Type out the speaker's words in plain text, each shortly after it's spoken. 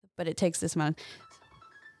but it takes this amount.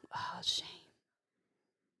 Oh,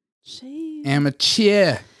 shame.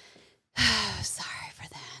 Amateur. Sorry for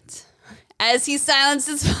that. As he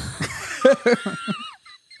silences.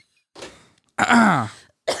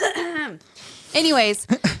 Anyways.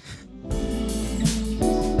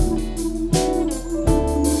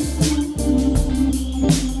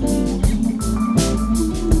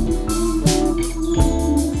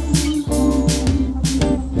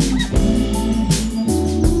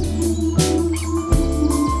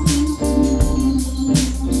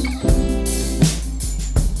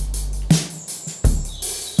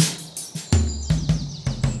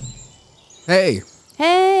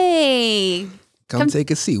 Hey. Come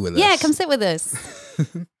take a seat with us. Yeah, come sit with us.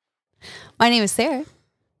 My name is Sarah.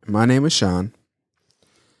 My name is Sean.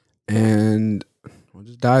 And we'll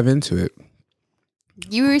just dive into it.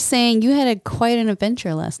 You were saying you had quite an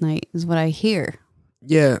adventure last night, is what I hear.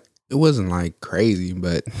 Yeah, it wasn't like crazy,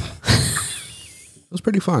 but it was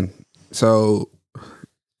pretty fun. So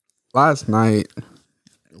last night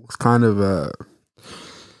was kind of a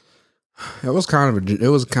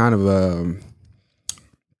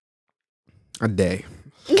day.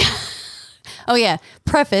 Oh yeah.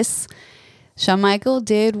 Preface. Shawn Michael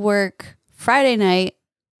did work Friday night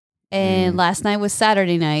and last night was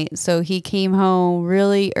Saturday night. So he came home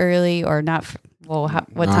really early or not. What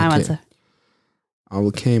time was it? I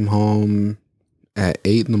came home at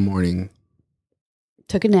 8 a.m.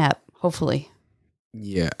 Took a nap, hopefully.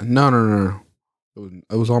 Yeah. No. It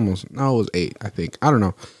was 8, I think. I don't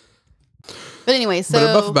know. But anyway, so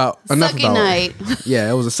enough about night. Yeah,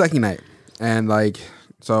 it was a sucky night. And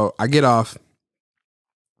so I get off,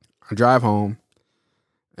 I drive home,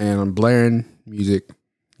 and I'm blaring music.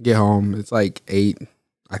 Get home. It's like 8.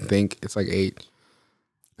 I think it's like 8.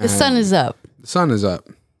 The sun is up. The sun is up.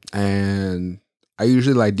 And I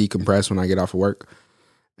usually decompress when I get off of work.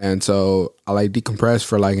 And so I decompress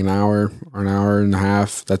for an hour or an hour and a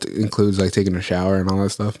half. That includes taking a shower and all that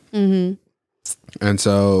stuff. Mm-hmm. And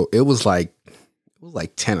so it was 10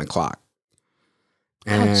 o'clock.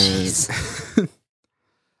 And, jeez.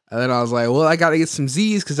 And then I was like, well, I got to get some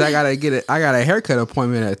Z's because I got a haircut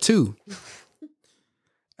appointment at 2.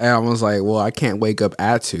 And I was like, well, I can't wake up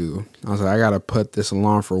at 2. I was like, I got to put this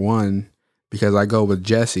alarm for 1 because I go with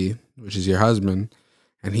Jesse, which is your husband,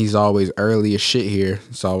 and he's always early as shit here.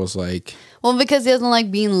 So I was like... Well, because he doesn't like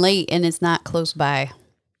being late and it's not close by.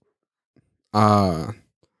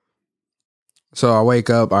 So I wake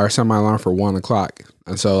up, I set my alarm for 1 o'clock.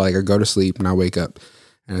 And so I go to sleep and I wake up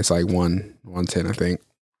and it's 1:10, I think.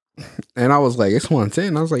 And I was like, it's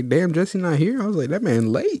 1:10. I was like, damn, Jesse not here. I was like, that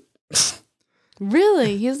man late.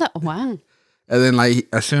 Really? He's not, wow. And then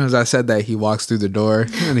as soon as I said that, he walks through the door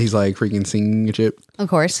and he's freaking singing and shit. Of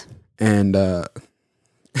course. And I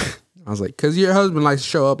was like, cause your husband likes to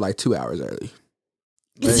show up 2 hours early.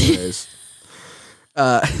 Anyways.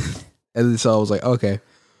 And then so I was like, okay.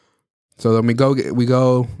 So then we go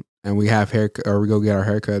and we have we go get our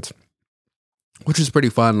haircuts, which is pretty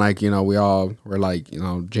fun. We all were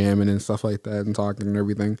jamming and stuff like that and talking and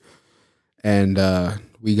everything. And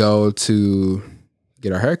we go to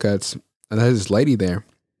get our haircuts and there's this lady there.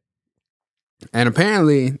 And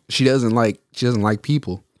apparently she doesn't like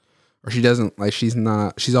people, or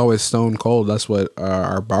she's always stone cold. That's what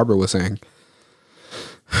our barber was saying.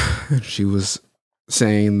 She was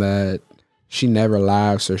saying that she never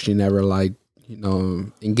laughs or she never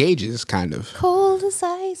engages, kind of. Cold as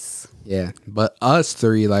ice. Yeah. But us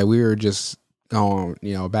three, we were just going,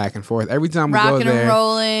 back and forth. Every time we Rocking go there, and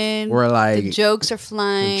rolling. we're the jokes are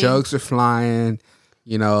flying.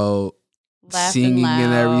 Singing loud.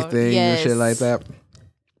 and everything Yes. and shit like that.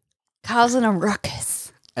 Causing a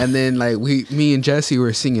ruckus. And then me and Jesse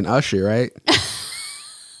were singing Usher, right?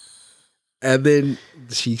 And then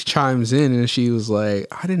she chimes in and she was like,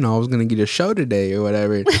 I didn't know I was going to get a show today or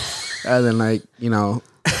whatever. And then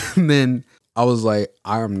and then I was like,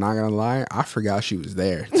 I'm not going to lie. I forgot she was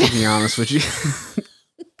there, to be honest with you.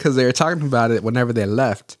 Because they were talking about it whenever they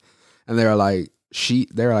left. And they were like,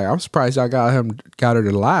 I'm surprised y'all got her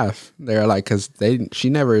to laugh. They were like, because she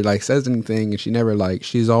never says anything and she never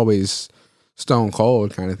she's always stone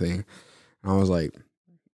cold kind of thing. And I was like,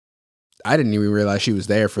 I didn't even realize she was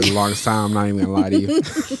there for the longest time. I'm not even gonna lie to you.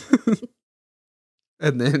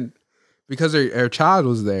 And then because her child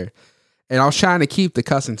was there, and I was trying to keep the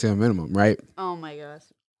cussing to a minimum, right? Oh my gosh.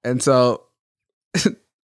 And so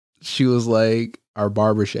she was like, our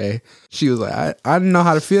barber Shay, she was like, I didn't know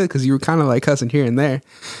how to feel it because you were kind of cussing here and there.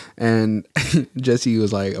 And Jesse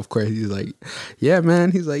was like, of course, he's like, yeah,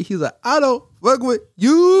 man. He's like, I don't fuck with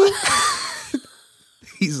you.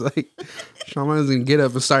 He's like, Charmaine's gonna get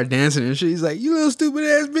up and start dancing and shit. He's like, "You little stupid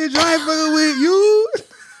ass bitch, I ain't fucking with you."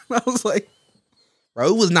 I was like, "Bro,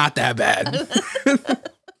 it was not that bad."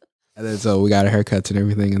 And then so we got our haircuts and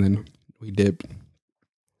everything, and then we dipped.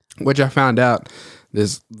 Which I found out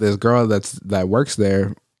this girl that works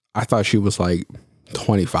there, I thought she was like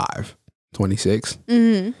 25, 26.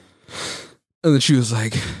 Mm-hmm. And then she was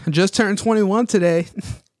like, "I just turned 21 today."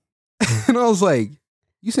 And I was like,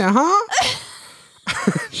 "You saying, huh?"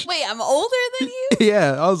 Wait, I'm older than you?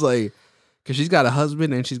 Yeah, I was like, because she's got a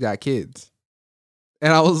husband and she's got kids.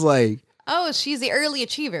 And I was like, Oh, she's the early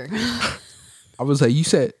achiever. I was like, "You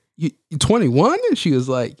said you 21?" And she was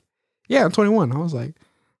like, "Yeah, I'm 21. I was like,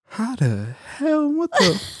 "How the hell? What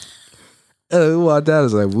the?" Well, that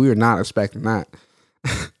was like, we were not expecting that.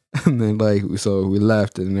 And then like, so we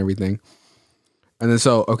left and everything. And then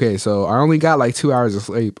so I only got like 2 hours of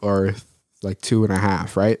sleep, or like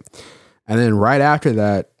 2.5, right? And then right after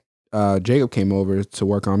that, Jacob came over to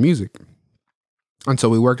work on music. And so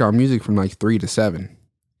we worked on music from like 3 to 7.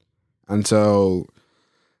 And so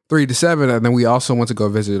 3 to 7, and then we also went to go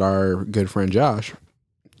visit our good friend Josh,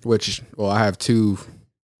 which, well, I have two.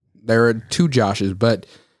 There are two Joshes, but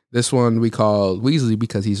this one we call Weasley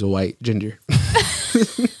because he's a white ginger.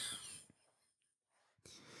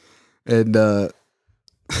 And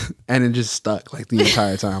it just stuck like the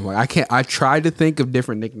entire time. Like I tried to think of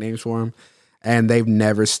different nicknames for him, and they've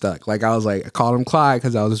never stuck. Like I was like, I called him Clyde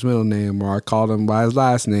because that was his middle name, or I called him by his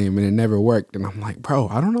last name, and it never worked. And I'm like, bro,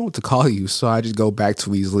 I don't know what to call you, so I just go back to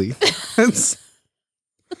Weasley.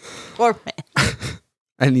 Poor man.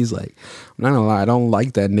 And he's like, "I'm not gonna lie, I don't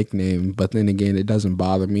like that nickname, but then again, it doesn't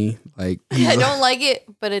bother me. Like I don't like it,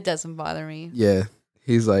 but it doesn't bother me." Yeah.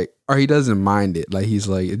 He's like, or he doesn't mind it. Like he's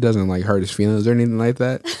like, it doesn't like hurt his feelings or anything like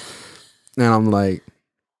that. And I'm like,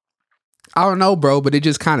 I don't know, bro, but it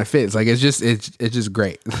just kind of fits. Like it's just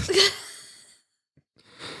great.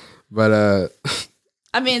 But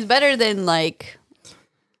I mean, it's better than like,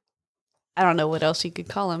 I don't know what else you could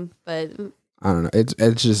call him, but I don't know.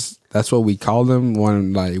 It's just, that's what we called him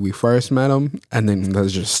when like we first met him, and then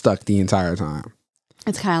that's just stuck the entire time.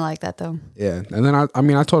 it's kind of like that though. Yeah. And then I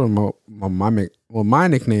told him what my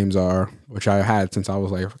nicknames are, which I had since I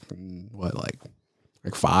was like, what, like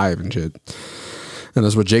 5 and shit. And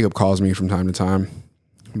that's what Jacob calls me from time to time.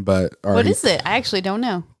 But What is it? I actually don't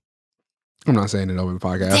know. I'm not saying it over the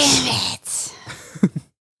podcast. Damn it.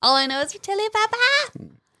 All I know is tell you, Papa.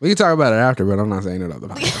 We can talk about it after, but I'm not saying it over the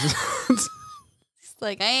podcast. It's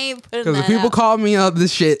like, I ain't putting Because that if people out. call me up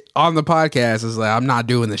this shit on the podcast, it's like, I'm not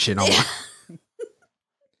doing this shit no more.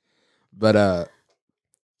 But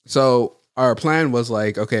so our plan was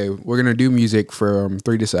like, okay, we're gonna do music from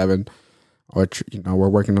 3 to 7, or we're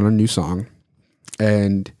working on a new song,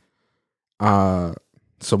 and so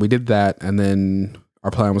we did that, and then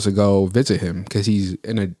our plan was to go visit him because he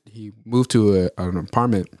moved to an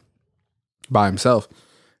apartment by himself,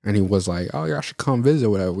 and he was like, "Oh, y'all should come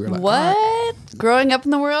visit," whatever. We were like, What? "All right." Growing up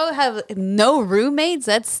in the world, have no roommates?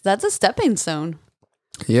 That's a stepping stone.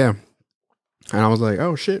 Yeah, and I was like,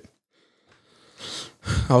 "Oh shit."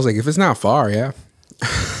 I was like, if it's not far, yeah.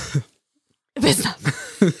 If it's not.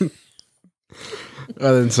 And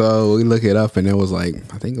then so we look it up, and it was like,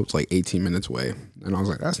 I think it was like 18 minutes away. And I was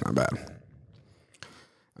like, that's not bad.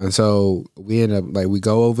 And so we end up, like, we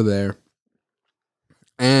go over there,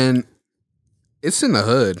 and it's in the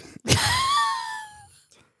hood.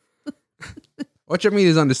 Which I mean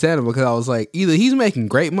is understandable, because I was like, either he's making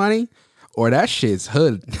great money or that shit's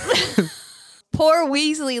hood. Poor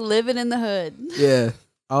Weasley living in the hood. Yeah.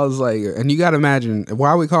 I was like, and you got to imagine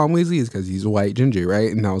why we call him Weasley is because he's a white ginger, right?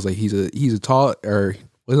 And I was like, he's a tall, or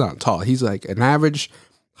well, not tall. He's like an average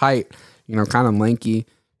height, kind of lanky,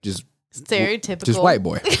 just Stereotypical. just white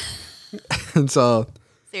boy. And so,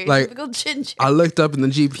 Stereotypical ginger. I looked up in the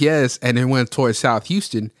GPS, and it went towards South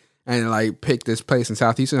Houston, and like picked this place in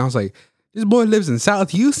South Houston. I was like, this boy lives in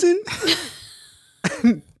South Houston?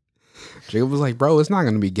 Jacob was like, bro, it's not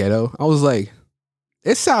gonna be ghetto. I was like,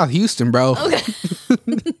 it's South Houston, bro. Okay.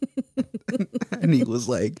 And he was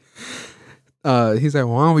like, he's like,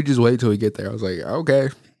 why don't we just wait till we get there? I was like, okay.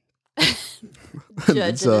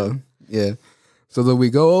 So yeah. So then we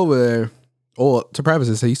go over there. Oh, to preface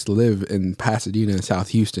this, I used to live in Pasadena and South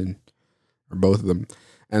Houston, or both of them.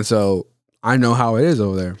 And so I know how it is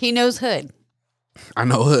over there. He knows hood. I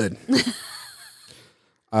know hood.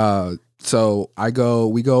 So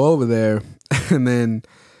we go over there, and then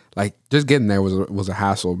like just getting there was a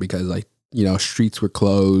hassle because like, streets were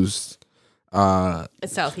closed.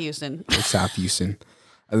 It's South Houston. It's South Houston.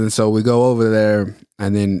 And then so we go over there,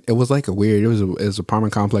 and then it was like it was an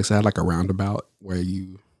apartment complex that had like a roundabout where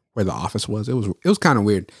the office was. It was kind of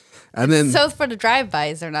weird. And then So for the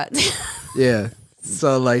drive-bys, they're not. yeah.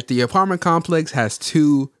 So like the apartment complex has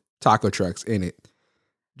 2 taco trucks in it.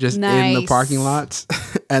 Just in the Nice. parking lots.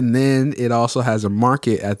 And then it also has a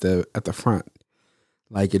market at the front.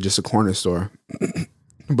 Like it's just a corner store.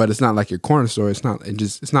 But it's not like your corner store. It's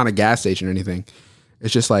not a gas station or anything.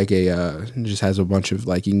 It's just like it just has a bunch of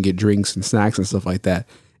like you can get drinks and snacks and stuff like that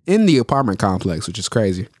in the apartment complex, which is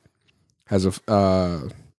crazy. Has a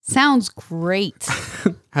Sounds great.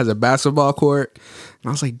 has a basketball court. And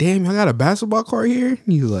I was like, damn, y'all got a basketball court here?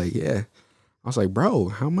 And he was like, yeah. I was like, bro,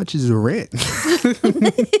 how much is the rent?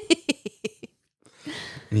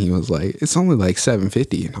 And he was like, it's only like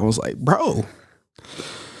 $750. And I was like, bro.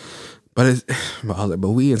 But I was like, but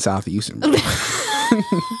we in South Houston, bro.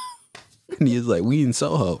 And he was like, we in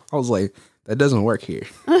Soho. I was like, that doesn't work here.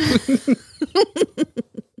 I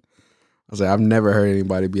was like, I've never heard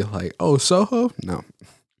anybody be like, oh, Soho? No.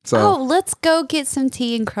 So Oh, let's go get some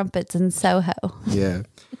tea and crumpets in Soho. yeah.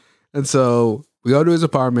 And so we go to his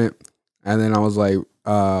apartment, and then I was like,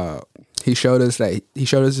 he showed us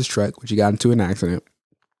his truck, which he got into an accident.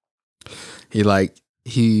 He was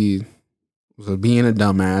being a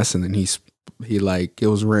dumbass, and then he like, it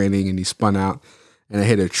was raining and he spun out and it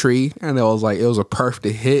hit a tree, and it was a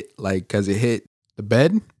perfect hit, like, cause it hit the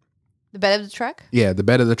bed. The bed of the truck? Yeah, the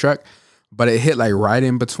bed of the truck. But it hit like right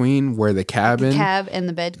in between where the cabin. The cab and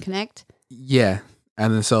the bed connect? Yeah.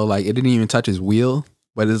 And then so like it didn't even touch his wheel,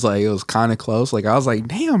 but it's like it was kind of close. Like I was like,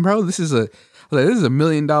 damn, bro, this is a $1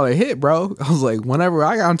 million hit, bro. I was like, whenever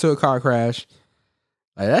I got into a car crash,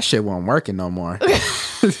 like that shit wasn't working no more.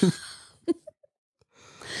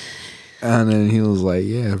 And then he was like,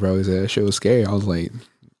 yeah, bro, he said that shit was scary. I was like,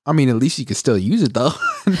 I mean, at least you could still use it though.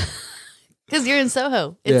 Because you're in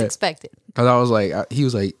Soho. It's expected. Cause I was like, he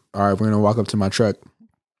was like, all right, we're going to walk up to my truck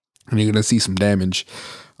and you're going to see some damage.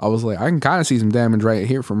 I was like, I can kind of see some damage right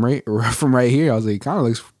here from right here. I was like, it kind of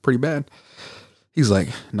looks pretty bad. He's like,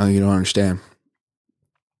 no, you don't understand.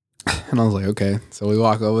 And I was like, okay. So we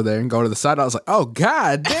walk over there and go to the side. I was like, oh,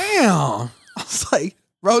 God damn. I was like,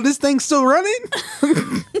 bro, this thing's still running?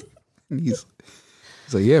 And he's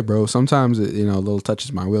like, yeah, bro, sometimes it, a little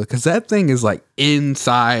touches my wheel. Cause that thing is like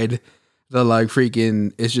inside the like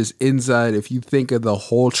freaking, it's just inside. If you think of the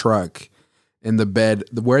whole truck in the bed,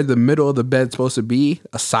 where the middle of the bed's supposed to be,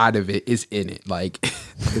 a side of it is in it. Like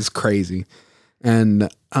it's crazy. And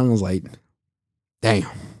I was like, damn.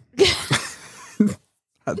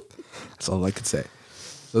 That's all I could say.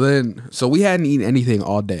 So we hadn't eaten anything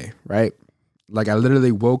all day, right? Like I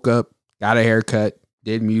literally woke up, got a haircut,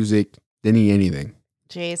 did music, didn't eat anything.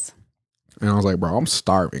 Jeez. And I was like, bro, I'm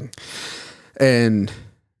starving. And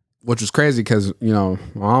which was crazy because, my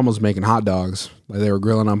mom was making hot dogs. Like they were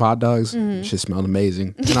grilling up hot dogs. It just smelled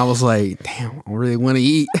amazing. And I was like, damn, I really want to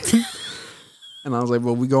eat. And I was like,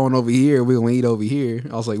 well, we going over here. We're going to eat over here.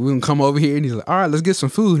 I was like, we're going to come over here. And he's like, all right, let's get some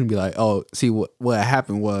food. And be like, oh, see what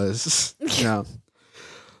happened was,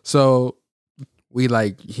 So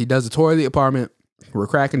he does a tour of the apartment. We're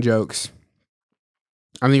cracking jokes.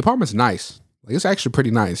 I mean, the apartment's nice. Like it's actually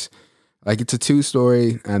pretty nice. Like it's a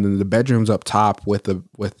 2-story, and then the bedroom's up top with the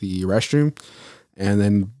restroom, and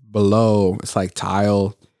then below it's like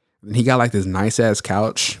tile. And he got like this nice ass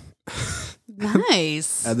couch.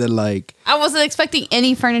 Nice. And then like I wasn't expecting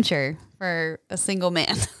any furniture for a single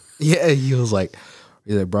man. yeah, he's like,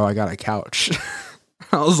 bro, I got a couch.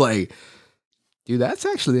 I was like, dude, that's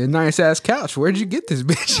actually a nice ass couch. Where'd you get this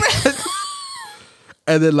bitch?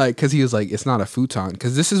 And then cause he was like, it's not a futon,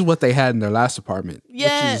 cause this is what they had in their last apartment.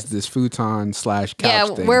 Yes. Which is this futon / couch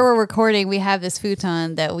thing. Where we're recording, we have this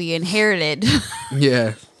futon that we inherited.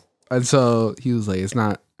 Yeah. And so he was like, it's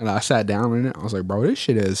not, and I sat down in it. I was like, bro, this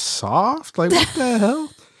shit is soft. Like, what the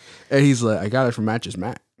hell? And he's like, I got it from Mattress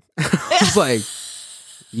Mac. I was like,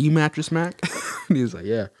 you Mattress Mac? And he was like,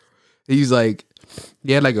 yeah. He's like,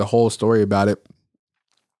 he had like a whole story about it,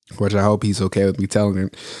 which I hope he's okay with me telling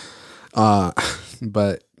it.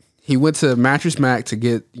 But he went to Mattress Mac to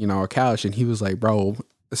get, a couch, and he was like, bro,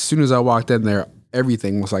 as soon as I walked in there,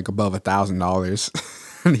 everything was like above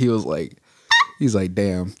 $1,000. And he's like,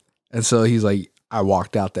 damn. And so he's like, I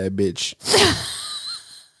walked out that bitch.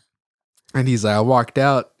 And he's like, I walked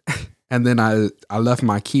out, and then I left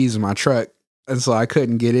my keys in my truck, and so I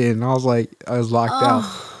couldn't get in. I was locked out.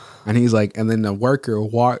 And he's like, and then the worker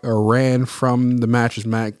ran from the Mattress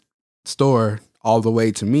Mac store all the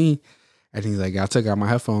way to me. And he's like, I took out my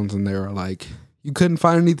headphones, and they were like, you couldn't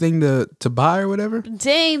find anything to buy or whatever?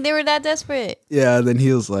 Dang, they were that desperate. Yeah, then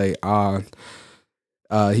he was like,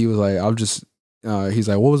 he's like,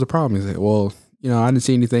 what was the problem? He's like, well, I didn't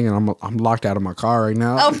see anything, and I'm locked out of my car right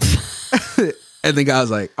now. Oh. And the guy's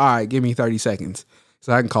like, all right, give me 30 seconds.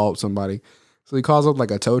 so I can call up somebody. So he calls up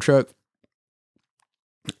like a tow truck.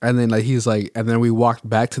 And then like he's like, and then we walked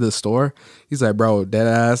back to the store. He's like, bro, dead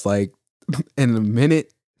ass, like in a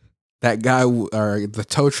minute, that guy or the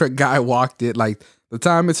tow truck guy walked it. Like the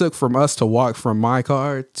time it took from us to walk from my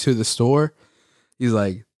car to the store, he's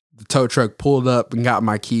like, the tow truck pulled up and got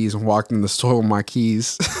my keys and walked in the store with my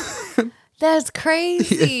keys. That's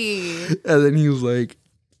crazy. And then he's like,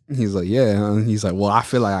 yeah. And he's like, well, I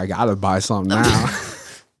feel like I gotta buy something now.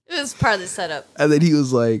 It was part of the setup. And then he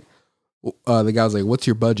was like, the guy was like, what's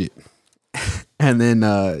your budget? And then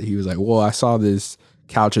he was like, well, I saw this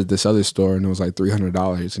couch at this other store and it was like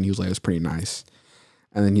 $300. And he was like, it's pretty nice.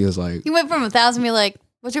 And then he was like, You went from 1,000 to be like,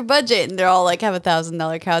 what's your budget? And they're all like, have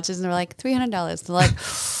 $1,000 couches. And they're like, $300. They're like,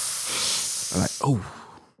 I'm like, oh.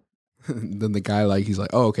 Then the guy, like, he's like,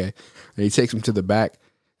 oh, okay. And he takes him to the back,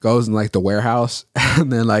 goes in like the warehouse.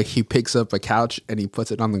 And then like he picks up a couch and he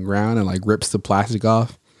puts it on the ground and like rips the plastic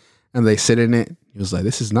off. And they sit in it. He was like,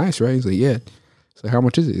 this is nice, right? He's like, yeah. So how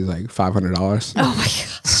much is it? He's like, $500. oh my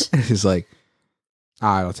gosh. And he's like, all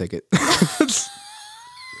right, I'll take it.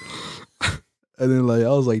 And then like I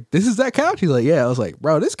was like, this is that couch? He's like, yeah. I was like,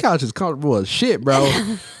 bro, this couch is comfortable as shit, bro.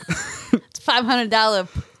 It's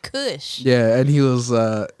 $500 cush. Yeah, and he was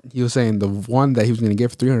saying the one that he was gonna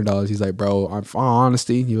get for $300. He's like, bro, in all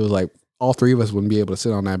honesty, he was like, all three of us wouldn't be able to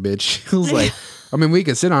sit on that bitch. He was like, I mean, we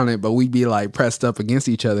could sit on it, but we'd be like pressed up against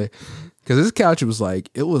each other. Because this couch was like,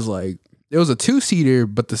 it was a 2-seater,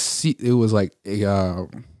 but the seat it was like it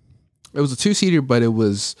was a 2-seater, but it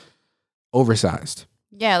was oversized.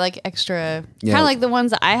 Yeah, like extra. Yeah. Kind of like the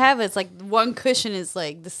ones that I have. It's like one cushion is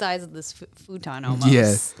like the size of this futon almost.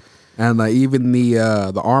 Yeah. And like even the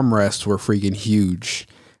armrests were freaking huge.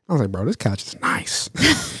 I was like, bro, this couch is nice.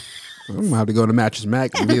 I'm gonna have to go to Mattress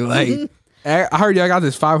Mac and be like, I heard y'all got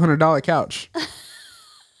this $500 couch.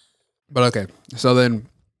 But okay, so then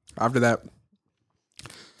after that,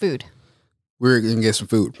 food. we were gonna get some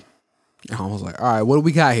food. And I was like, all right, what do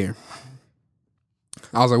we got here?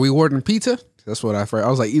 I was like, we ordering pizza? That's what I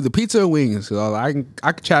was like, either pizza or wings. Cause I was like,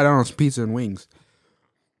 I could chat on some pizza and wings.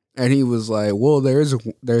 And he was like, well, there's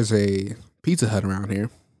a Pizza Hut around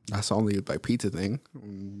here. That's the only like pizza thing.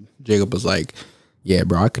 And Jacob was like, yeah,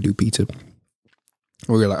 bro, I could do pizza. And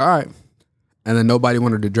we were like, all right. And then nobody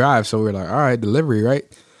wanted to drive. So we were like, all right, delivery, right?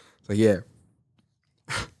 It's like, yeah.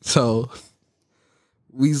 So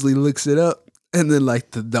Weasley looks it up. And then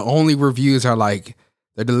like the only reviews are like,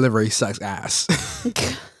 their delivery sucks ass.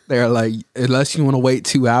 They're like, unless you want to wait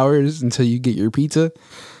 2 hours until you get your pizza,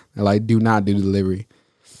 they're like, do not do delivery.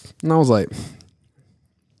 And I was like,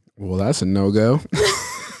 well, that's a no-go.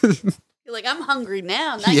 You're like, I'm hungry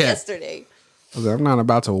now, not yesterday. I was like, I'm not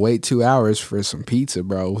about to wait 2 hours for some pizza,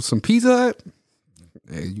 bro. Some Pizza Hut?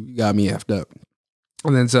 Hey, you got me effed up.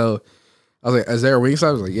 And then so I was like, is there a Wingstop?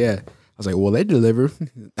 I was like, yeah. I was like, well, they deliver.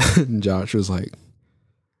 And Josh was like,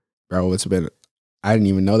 bro, I didn't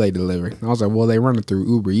even know they delivered. I was like, well, they run it through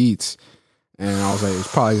Uber Eats. And I was like,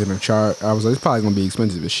 it's probably going to charge. I was like, it's probably going to be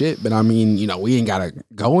expensive as shit. But I mean, we ain't got to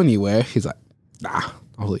go anywhere. He's like, nah.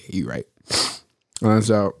 I was like, yeah, you right. And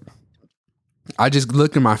so I just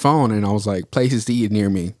looked at my phone and I was like, places to eat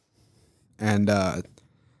near me. And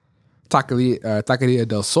Taqueria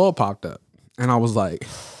Del Sol popped up. And I was like,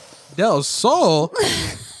 Del Sol?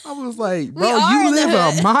 I was like, bro, you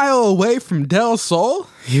live a mile away from Del Sol?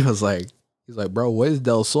 He's like, bro, what is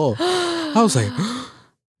Del Sol? I was like,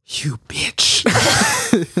 you bitch.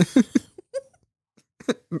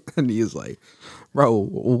 And he was like, bro,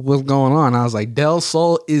 what's going on? I was like, Del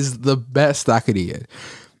Sol is the best taqueria.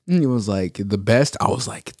 And he was like, the best? I was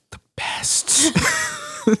like, the best.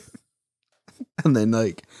 And then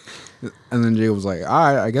Jacob was like, all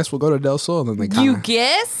right, I guess we'll go to Del Sol. And then they You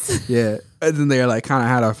guess? Yeah. And then they like kind of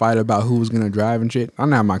had a fight about who was going to drive and shit. I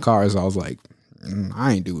didn't have my car, so I was like,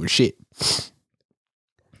 I ain't doing shit.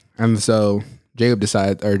 And so Jacob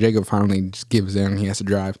finally just gives in and he has to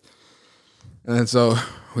drive. And then so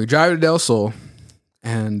we drive to Del Sol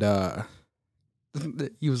and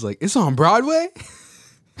he was like, it's on Broadway?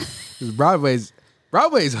 Because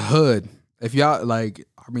Broadway's hood. If y'all like,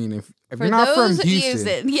 I mean, if you're not from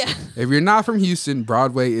Houston, if you're not from Houston,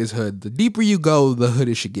 Broadway is hood. The deeper you go, the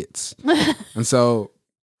hoodish it gets. And so,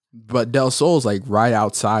 but Del Sol's like right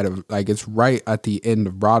outside of, like it's right at the end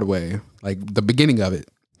of Broadway, like the beginning of it.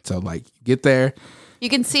 So like you get there. You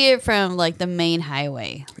can see it from like the main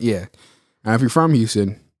highway. Yeah. And if you're from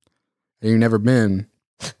Houston and you've never been,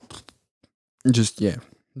 just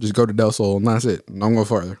go to Del Sol and that's it. Don't go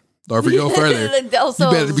further. Or if you go further, you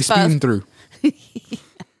better be speeding through.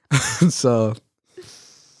 So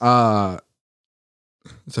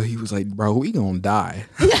he was like, bro, we gonna die.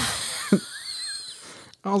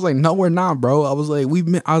 I was like, no, we're not, bro. I was like,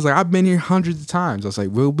 I've been here hundreds of times. I was like,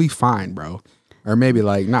 we'll be fine, bro. Or maybe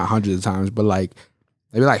like not hundreds of times, but like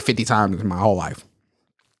maybe like 50 times in my whole life.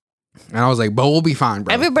 And I was like, but we'll be fine,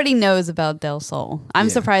 bro. Everybody knows about Del Sol. I'm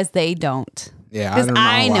surprised they don't. Yeah, because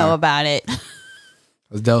I know about it.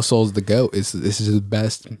 Del Sol's the GOAT. This is the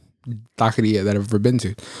best taqueria that I've ever been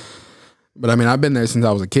to. But I mean, I've been there since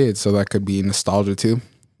I was a kid, so that could be nostalgia too.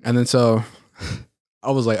 And then so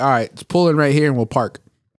I was like, all right, just pull in right here and we'll park.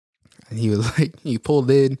 And he was like, he pulled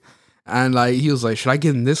in and like, he was like, should I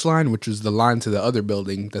get in this line, which is the line to the other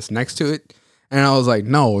building that's next to it? And I was like,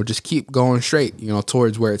 no, just keep going straight,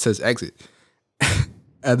 towards where it says exit.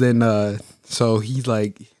 And then, so he's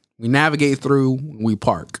like, we navigate through, we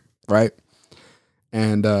park, right?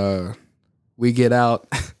 And we get out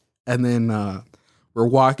and then we're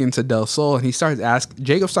walking to Del Sol and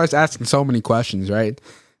Jacob starts asking so many questions, right?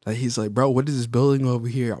 Like he's like, bro, what is this building over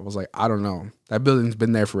here? I was like, I don't know. That building's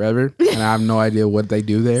been there forever and I have no idea what they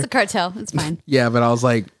do there. It's a cartel. It's fine. Yeah, but I was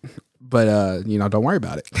like, don't worry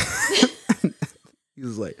about it. He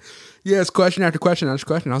was like, yeah, it's question after question after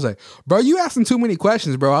question. I was like, bro, you asking too many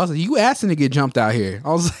questions, bro. I was like, you asking to get jumped out here. I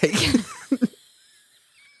was like, it's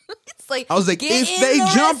like, if they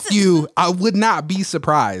jumped you, I would not be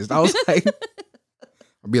surprised. I was like,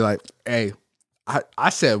 I'd be like, hey, I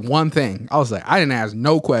said one thing. I was like, I didn't ask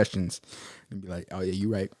no questions. And be like, oh yeah,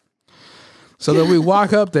 you right. So then we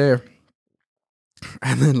walk up there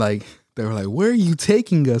and then like, they were like, where are you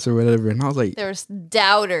taking us or whatever? And I was like, there's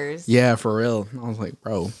doubters. Yeah, for real. I was like,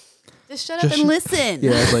 bro. Just shut up and listen.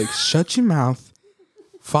 Yeah, I was like, shut your mouth.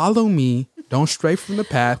 Follow me. Don't stray from the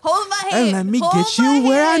path. Hold my hand. And let me get you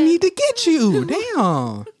where I need to get you.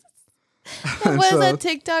 Damn. What is that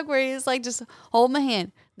TikTok where he's like, just hold my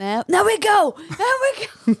hand. Now we go. Now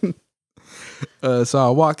we go. So I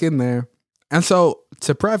walk in there. And so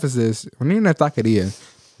to preface this, when you're in a taqueria,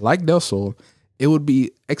 like Del Sol, it would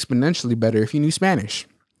be exponentially better if you knew Spanish.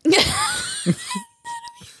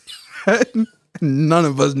 None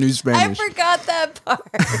of us knew Spanish. I forgot that part.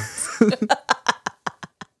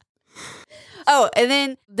 Oh, and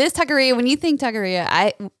then this taqueria, when you think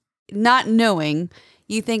taqueria, not knowing,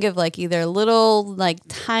 you think of like either a little like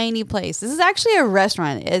tiny place. This is actually a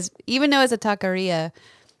restaurant. Even though it's a taqueria,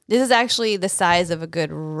 this is actually the size of a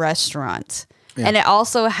good restaurant. Yeah. And it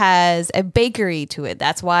also has a bakery to it.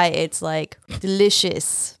 That's why it's like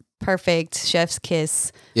delicious, perfect chef's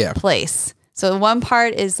kiss place. So one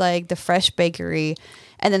part is like the fresh bakery,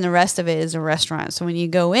 and then the rest of it is a restaurant. So when you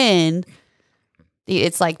go in,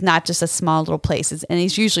 it's like not just a small little place, and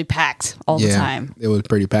it's usually packed all the time. It was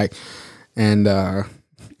pretty packed, and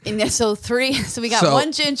so we got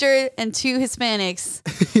one ginger and two Hispanics.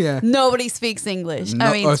 Yeah, nobody speaks English.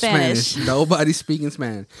 Spanish. Nobody speaking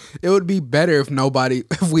Spanish. It would be better if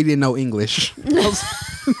we didn't know English.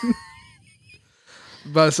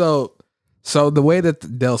 But so the way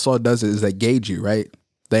that Del Sol does it is they gauge you, right?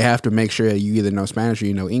 They have to make sure that you either know Spanish or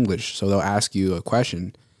you know English. So they'll ask you a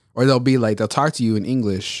question, or they'll talk to you in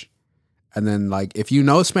English, and then like if you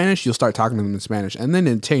know Spanish, you'll start talking to them in Spanish, and then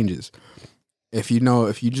it changes. If you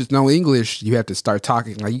just know English, you have to start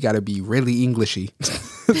talking like you got to be really Englishy,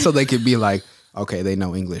 so they could be like, okay, they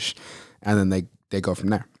know English, and then they go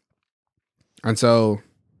from there. And so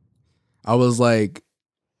I was like,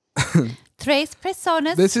 Tres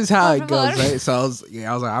personas. This is how it goes, right? So I was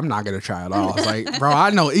like, I'm not gonna try it all. I was like, bro, I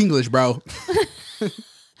know English, bro.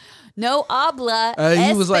 No habla.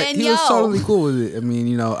 He was totally cool with it. I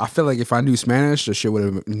mean, I feel like if I knew Spanish, the shit would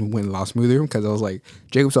have went a lot smoother because I was like,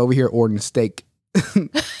 Jacob's over here ordering steak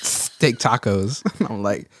tacos. I'm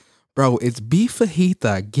like, bro, it's beef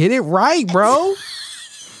fajita. Get it right, bro.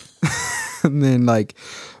 And then like,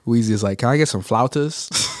 Weezy's like, can I get some flautas?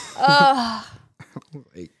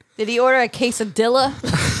 Like, did he order a quesadilla?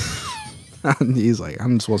 He's like, I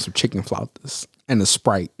just want some chicken flautas and a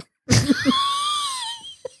Sprite.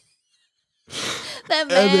 That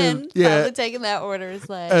man probably taking that order is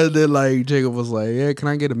like. And then like Jacob was like, yeah, can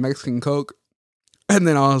I get a Mexican Coke? And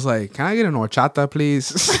then I was like, can I get an horchata,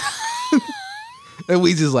 please? And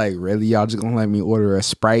we just like, really? Y'all just gonna let me order a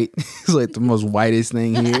Sprite? It's like the most whitest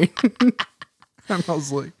thing here. And I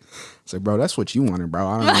was like, bro, that's what you wanted, bro.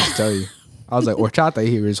 I don't know what to tell you. I was like, horchata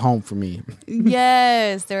here is home for me.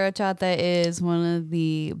 Yes, their horchata is one of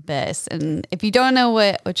the best. And if you don't know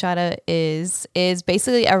what horchata is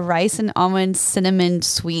basically a rice and almond cinnamon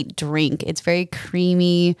sweet drink. It's very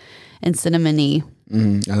creamy and cinnamony.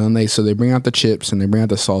 And then they bring out the chips and they bring out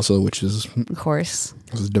the salsa, which is, of course,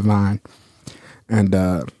 was divine. And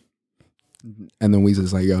And then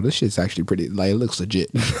Weezy's like, yo, this shit's actually pretty, like, it looks legit.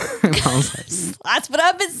 And I was like, That's what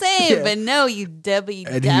I've been saying, Yeah. but no, you Debbie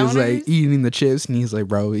and he was like Downers. eating the chips, and he's like,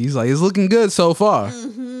 bro, he's like, it's looking good so far.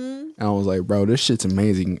 Mm-hmm. And I was like, bro, this shit's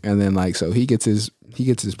amazing. And then like, so he gets his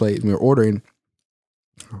plate, and we were ordering.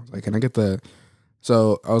 I was like, can I get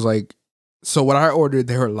so I was like, so what I ordered,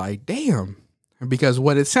 they were like, damn. Because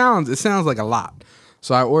what it sounds like a lot.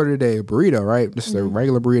 So I ordered a burrito, right? Just a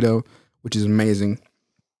regular burrito, which is amazing.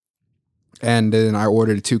 And then I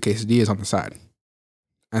ordered 2 quesadillas on the side.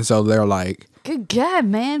 And so they're like, Good God,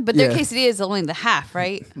 man. But their Yeah. quesadilla is only the half,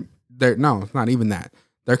 right? no, it's not even that.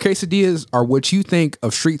 Their quesadillas are what you think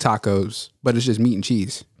of street tacos, but it's just meat and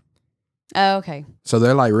cheese. Oh, okay. So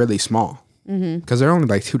they're like really small Mm-hmm. because they're only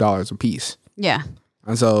like $2 a piece. Yeah.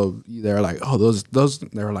 And so they're like, oh, those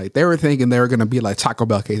they were thinking they were gonna be like Taco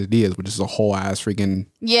Bell quesadillas, which is a whole ass freaking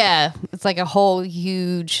Yeah. It's like a whole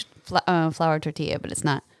huge flour tortilla, but it's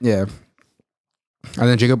not. yeah. And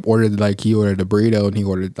then Jacob ordered he ordered a burrito and he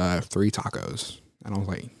ordered 3 tacos, and I was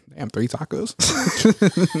like, damn, 3 tacos.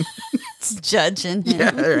 It's judging him.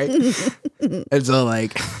 Yeah, right. And so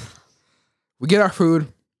like, we get our food.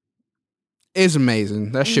 It's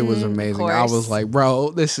amazing. That shit was Of amazing. I course. was like,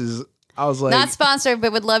 bro, I was like, Not sponsored,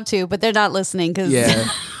 but would love to, but they're not listening because yeah.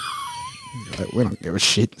 Like, we don't give a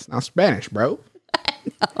shit. It's not Spanish, bro.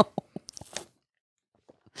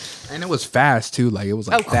 And it was fast too. Like it was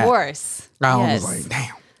like of that. course. I Yes. was like,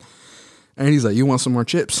 damn. And he's like, you want some more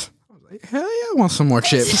chips? I was like, hell yeah, I want some more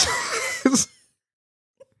chips.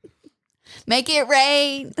 Make it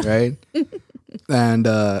rain. Right? And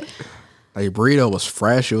like burrito was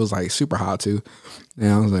fresh. It was like super hot too. And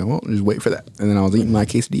I was like, well, just wait for that. And then I was eating my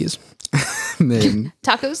quesadillas. And then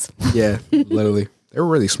Tacos. yeah, literally. They were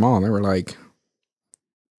really small. They were like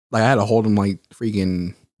I had to hold them like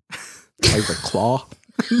freaking like a claw.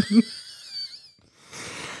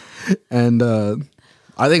 And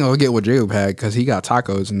I think I'll get what Jacob had because he got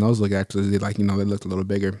tacos and those look actually like, they looked a little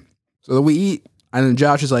bigger. So then we eat, and then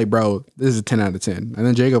Josh is like, bro, this is a 10 out of 10. And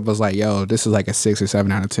then Jacob was like, yo, this is like a 6 or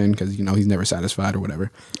 7 out of 10 because, he's never satisfied or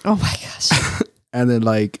whatever. Oh my gosh. And then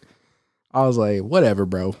like, I was like, whatever,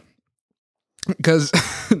 bro. Because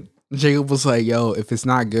Jacob was like, yo, if it's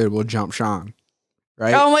not good, we'll jump Sean.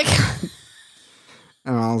 Right? Oh my God.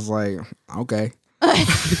 And I was like, okay.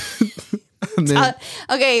 And then,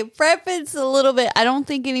 Okay, preface a little bit. I don't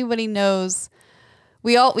think anybody knows.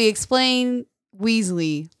 We explain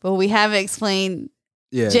Weasley, but we haven't explained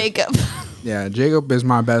yeah. Jacob. Yeah, Jacob is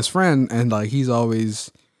my best friend, and like he's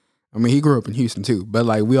always, he grew up in Houston too, but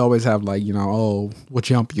like we always have like, oh, we'll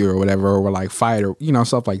jump you or whatever, or we're like fight or,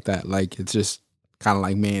 stuff like that. Like it's just kind of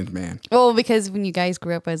like man's man. Well, because when you guys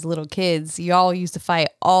grew up as little kids, you all used to fight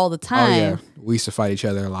all the time. Oh yeah, we used to fight each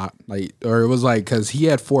other a lot. Like, or it was like, cause he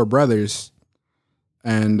had 4 brothers,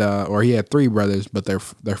 and or he had 3 brothers, but they're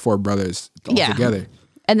 4 brothers all Yeah. together.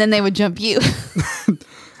 And then they would jump you.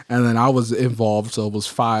 And then I was involved, so it was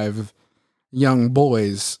 5 young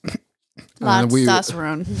boys. A lot of we,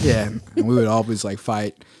 testosterone. yeah, and we would always like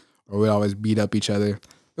fight, or we'd always beat up each other.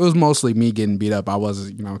 It was mostly me getting beat up. I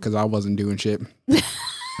wasn't, because I wasn't doing shit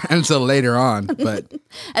until later on. But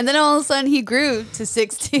And then all of a sudden he grew to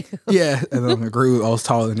 6'2". yeah, and then I grew. I was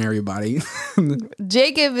taller than everybody.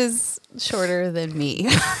 Jacob is shorter than me.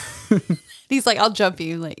 He's like, I'll jump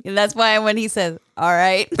you. And that's why when he says, all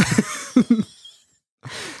right.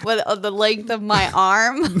 What the length of my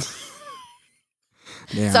arm?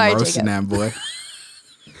 Yeah, Sorry, I'm roasting Jacob. that boy.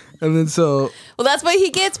 And then so, Well, that's what he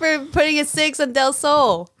gets for putting a 6 on Del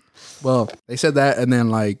Sol. well, they said that, and then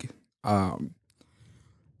like,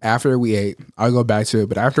 after we ate, I'll go back to it.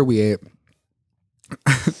 But after we ate,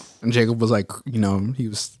 and Jacob was like, he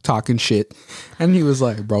was talking shit, and he was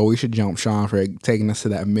like, "Bro, we should jump Sean for taking us to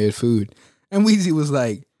that mid food." And Weezy was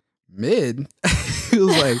like, "Mid?" He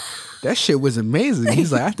was like, "That shit was amazing."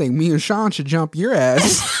 He's like, "I think me and Sean should jump your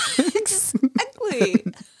ass." Exactly.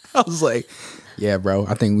 I was like, "Yeah, bro,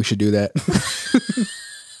 I think we should do that."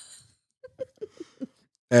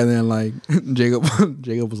 And then like Jacob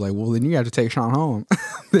was like, "Well, then you have to take Sean home."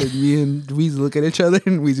 Then me and Weezy look at each other,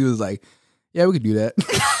 and Weezy was like, "Yeah, we could do that."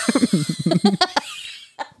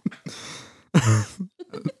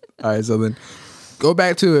 All right, so then go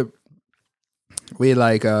back to it. We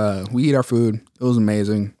we eat our food. It was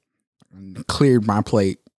amazing. And cleared my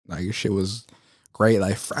plate. Like shit was great.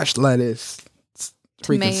 Like fresh lettuce,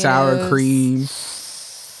 freaking sour Tomatoes. cream.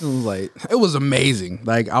 It was amazing.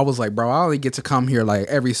 Like I was like, bro, I only get to come here like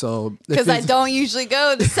every so Because I don't usually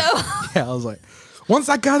go. So Yeah, I was like, once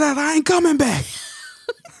I got out, I ain't coming back.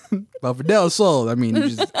 But for Del Sol, I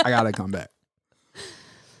gotta come back.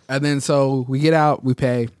 And then so we get out, we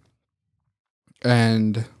pay,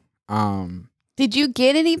 and Did you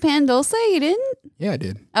get any pan dulce? You didn't? Yeah, I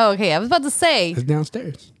did. Oh, okay. I was about to say. It's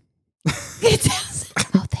downstairs.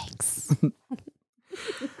 Oh, thanks.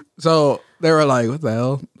 So they were like, what the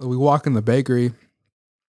hell? We walk in the bakery,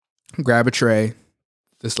 grab a tray.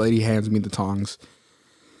 This lady hands me the tongs.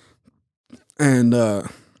 And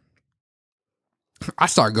I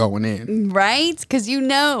start going in. Right? Because you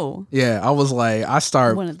know. Yeah, I was like, I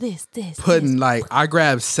start One of this. putting like, I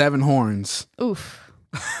grabbed 7 horns. Oof.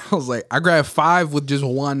 I was like, I grabbed 5 with just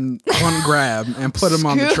one grab and put them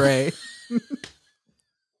on the tray.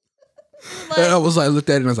 And I was like, looked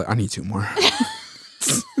at it and I was like, I need 2 more.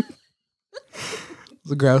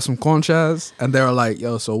 So grab some conchas and they were like,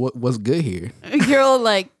 yo, so what's good here? You're all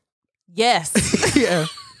like, yes. Yeah.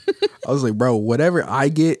 I was like, bro, whatever I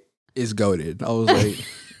get is goated. I was like,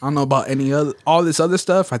 I don't know about all this other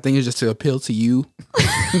stuff. I think it's just to appeal to you.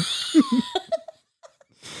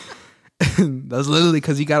 That's literally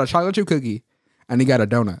because he got a chocolate chip cookie and he got a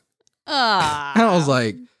donut. And I was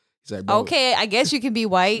like, he's like, bro. Okay, I guess you can be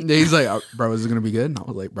white. He's like, bro, is it gonna be good? And I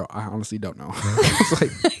was like, bro, I honestly don't know. I was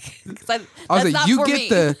like, I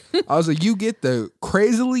was like, you get the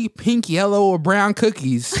crazily pink, yellow, or brown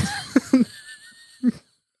cookies.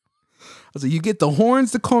 I was like, you get the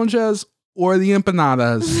horns, the conchas, or the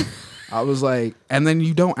empanadas. I was like, and then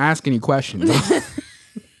you don't ask any questions.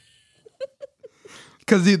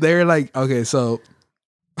 Because they're like, okay, so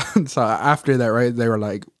after that, right, they were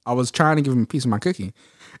like, I was trying to give him a piece of my cookie.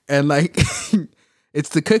 And like, it's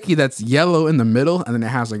the cookie that's yellow in the middle, and then it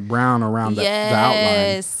has like brown around the outline.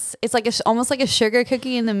 Yes. It's like almost like a sugar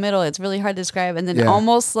cookie in the middle. It's really hard to describe. And then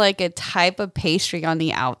almost like a type of pastry on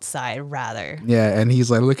the outside, rather. Yeah, and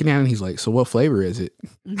he's like looking at it, and he's like, so what flavor is it?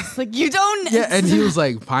 It's like, you don't. Yeah, and he was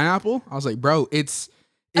like, pineapple? I was like, bro, it's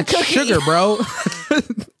sugar, bro.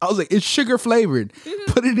 I was like, it's sugar flavored.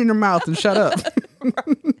 Put it in your mouth and shut up.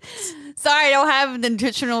 Sorry, I don't have the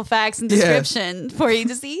nutritional facts and description for you.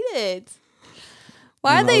 Just eat it.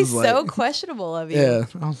 Why are they so questionable of you? Yeah.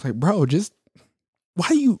 I was like, bro, why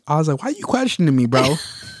you questioning me, bro?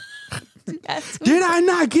 Did I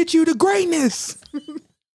not get you to greatness?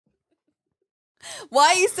 Why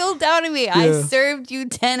are you still doubting me? Yeah. I served you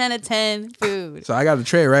 10 out of 10 food. So I got a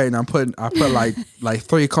tray, right? And I put like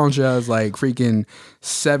 3 conchas, like freaking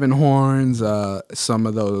 7 horns, some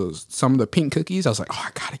of the pink cookies. I was like, oh,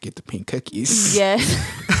 I gotta get the pink cookies.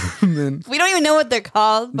 Yes. And then, we don't even know what they're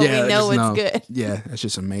called, but we know it's good. Yeah, it's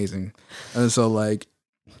just amazing. And so like,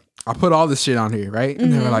 I put all this shit on here, right?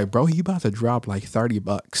 And they were like, bro, you about to drop like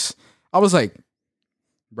 $30. I was like,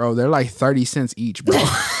 bro, they're like 30 cents each, bro.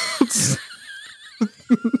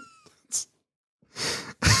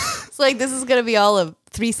 It's like, this is gonna be all of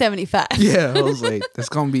 $3.75. Yeah, I was like, it's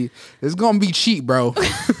gonna be cheap, bro.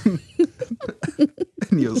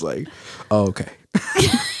 And he was like, oh, okay.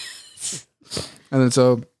 And then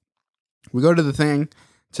so we go to the thing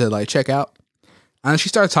to like check out, and she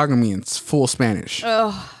started talking to me in full Spanish. Oh,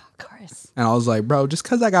 of course. And I was like, bro, just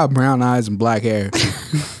because I got brown eyes and black hair,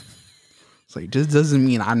 it's like, just doesn't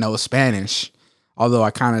mean I know Spanish. Although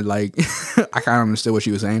I kind of understood what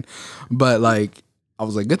she was saying. But like, I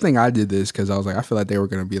was like, good thing I did this, because I was like, I feel like they were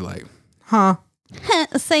going to be like, huh?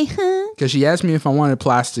 Say, huh? Because she asked me if I wanted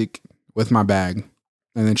plastic with my bag.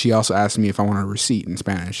 And then she also asked me if I wanted a receipt in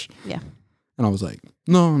Spanish. Yeah. And I was like,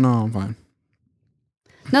 no, I'm fine.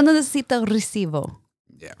 No necesito recibo.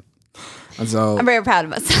 Yeah. And so I'm very proud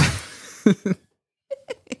of myself.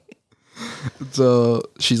 So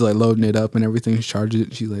she's like loading it up and everything. She charges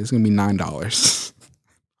it. She's like, it's going to be $9.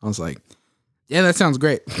 I was like, yeah, that sounds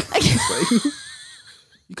great. Like,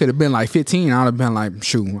 you could have been like 15. I would have been like,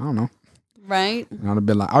 shoot, I don't know. Right. I would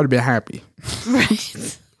have been happy.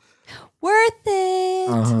 Right. Worth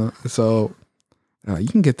it. So you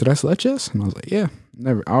can get tres leches? And I was like, yeah,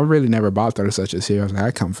 never. I really never bought tres leches here. I was like,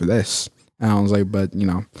 I come for this. And I was like, but you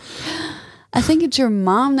know. I think it's your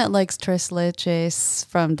mom that likes tres leches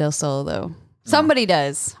from Del Sol, though. Somebody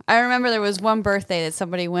does. I remember there was one birthday that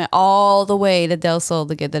somebody went all the way to Del Sol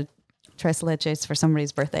to get the tres leches for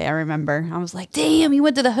somebody's birthday. I remember. I was like, damn, you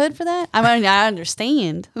went to the hood for that? I mean, I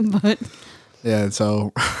understand, but. Yeah,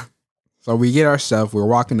 so we get our stuff. We're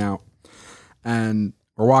walking out. And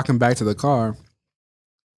we're walking back to the car.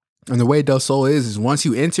 And the way Del Sol is once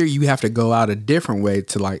you enter, you have to go out a different way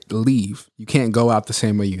to like leave. You can't go out the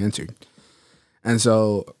same way you entered. And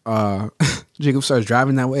so Jacob starts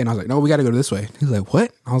driving that way, and I was like, no, we got to go this way. He's like,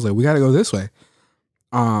 what? I was like, we got to go this way.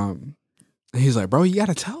 And he's like, bro, you got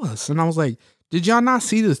to tell us. And I was like, did y'all not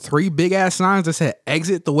see the 3 big ass signs that said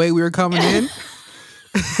exit the way we were coming in?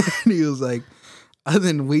 And he was like, and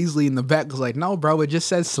then Weasley in the back was like, no, bro, it just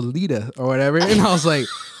says Salida or whatever. And I was like,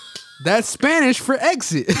 That's Spanish for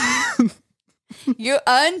exit. You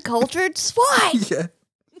uncultured swine. Yeah.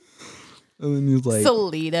 And then he was like,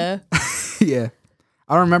 Salida. yeah.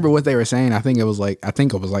 I don't remember what they were saying. I think it was like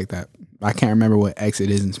that. I can't remember what exit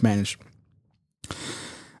is in Spanish.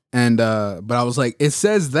 And but I was like, it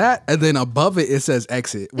says that, and then above it says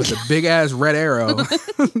exit with a big ass red arrow.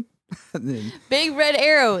 Then, Big red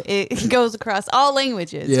arrow. It goes across all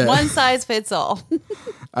languages. Yeah. One size fits all.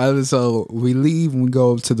 so we leave and we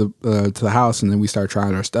go to the house, and then we start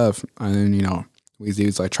trying our stuff. And then Weezy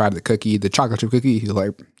was like, tried the cookie, the chocolate chip cookie. He's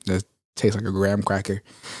like, that tastes like a graham cracker.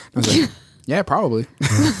 I was like, yeah, probably.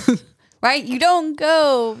 Right? You don't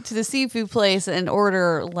go to the seafood place and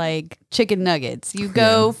order like chicken nuggets. You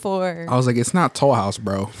go for. I was like, it's not Toll House,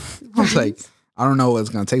 bro. I was like, I don't know what it's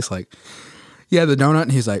gonna taste like. Yeah, the donut,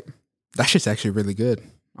 and he's like, that shit's actually really good.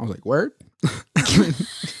 I was like, word?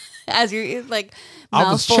 As you're like,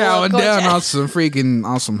 I was chowing down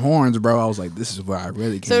on some horns, bro. I was like, this is where I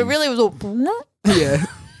really came. So it really was a. Yeah.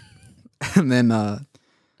 And then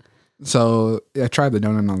so I tried the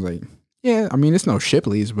donut, and I was like, yeah, I mean, it's no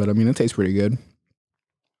Shipley's, but I mean, it tastes pretty good.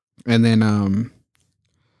 And then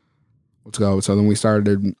let's go. So then we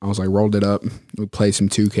started, I was like, rolled it up. We played some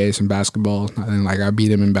 2K, some basketball. And then like I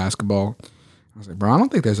beat him in basketball. I was like, bro, I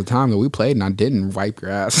don't think there's a time that we played and I didn't wipe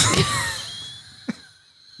your ass.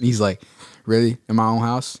 He's like, really? In my own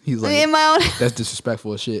house? He's like, in my own. that's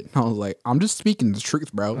disrespectful as shit. I was like, I'm just speaking the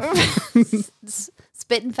truth, bro.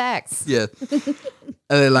 Spitting facts. Yeah.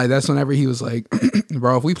 And then like that's whenever he was like,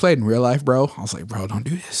 bro, if we played in real life, bro, I was like, bro, don't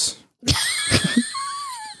do this.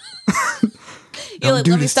 Let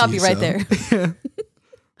me stop you right there. Yeah.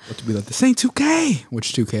 But to be like, this ain't 2K,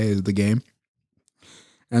 which 2K is the game.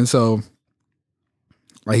 And so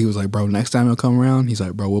like he was like, bro, next time he'll come around, he's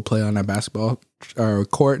like, bro, we'll play on that basketball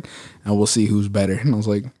court and we'll see who's better. And I was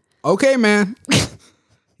like, okay, man.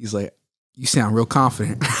 He's like, you sound real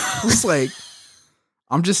confident. I was like,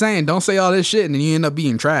 I'm just saying, don't say all this shit and then you end up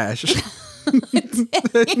being trash.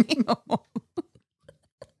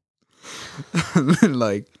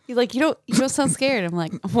 Like he's like, you don't sound scared. I'm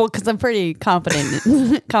like, well, because I'm pretty confident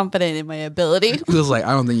in my ability. he was like,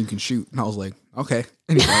 I don't think you can shoot. And I was like, okay.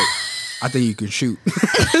 And he's like, I think you can shoot.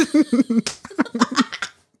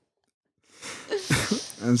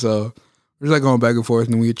 And so we're just like going back and forth,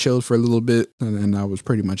 and we chilled for a little bit, and then that was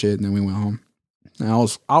pretty much it. And then we went home. And I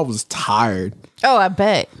was tired. Oh, I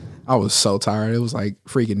bet. I was so tired. It was like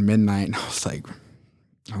freaking midnight. And I was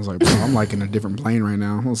like, bro, I'm like in a different plane right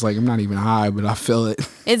now. I was like, I'm not even high, but I feel it.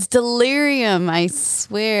 It's delirium. I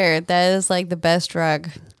swear that is like the best drug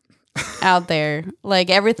out there.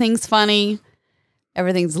 Like everything's funny.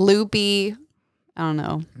 Everything's loopy. I don't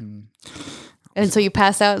know. And so you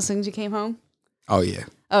passed out as soon as you came home? Oh yeah.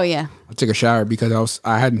 Oh yeah. I took a shower because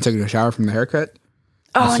I hadn't taken a shower from the haircut.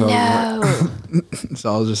 Oh so, no.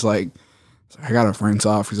 So I was just like, I gotta rinse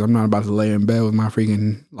off because I'm not about to lay in bed with my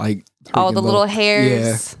freaking all the little hairs.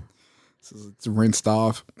 Yeah. So it's rinsed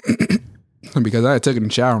off. Because I had taken a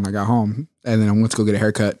shower when I got home, and then I went to go get a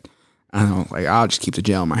haircut. And I was like, I'll just keep the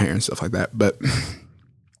gel in my hair and stuff like that. But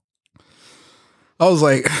I was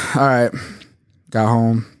like, all right. Got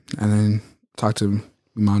home and then talked to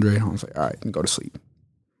Mondre. I was like, all right, go to sleep. I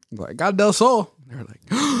was like, got Del Sol. They were like,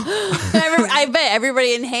 I bet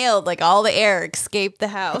everybody inhaled, like all the air escaped the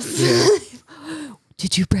house. Yeah.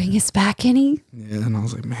 Did you bring us back any? Yeah, and I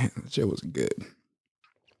was like, man, that shit wasn't good.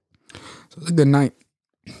 So it was a good night.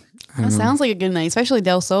 That sounds like a good night, especially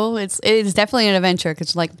Del Sol. It is definitely an adventure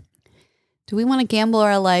because like, do we want to gamble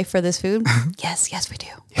our life for this food? Yes, we do.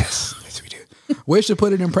 Yes, we do. Wish to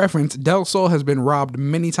put it in preference, Del Sol has been robbed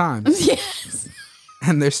many times. Yes.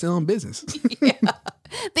 And they're still in business. Yeah.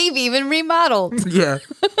 They've even remodeled. Yeah.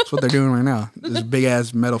 That's what they're doing right now. This big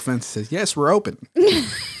ass metal fence says, yes, we're open.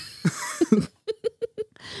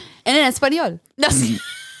 And in Espanol. No.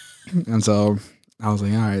 And so I was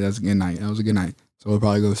like, all right, that's a good night. That was a good night. So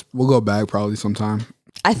we'll go back probably sometime.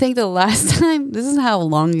 I think the last time, this is how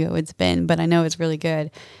long ago it's been, but I know it's really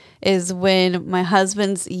good, is when my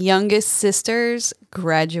husband's youngest sisters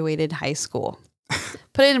graduated high school.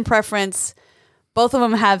 Put it in preference, both of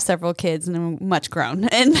them have several kids and are much grown.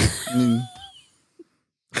 And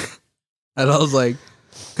I was like,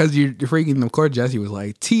 because you're freaking, of course, Jesse was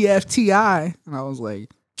like, TFTI. And I was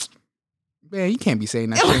like, man, you can't be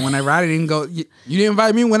saying that shit whenever I didn't go. You didn't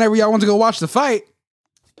invite me whenever y'all want to go watch the fight.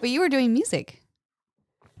 But you were doing music.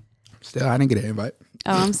 Still, I didn't get an invite.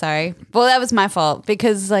 Oh, I'm sorry. Well, that was my fault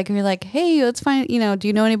because like we were like, hey, let's find, do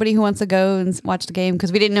you know anybody who wants to go and watch the game?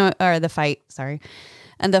 Because we didn't know, or the fight, sorry.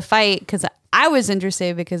 And the fight, because I was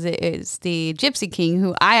interested because it is the Gypsy King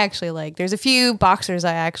who I actually like. There's a few boxers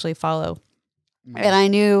I actually follow. And I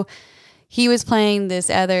knew he was playing this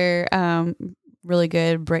other really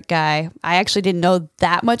good brick guy. I actually didn't know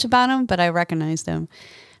that much about him, but I recognized him.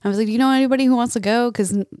 I was like, do you know anybody who wants to go?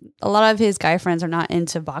 Because a lot of his guy friends are not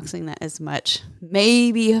into boxing that as much.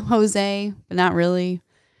 Maybe Jose, but not really.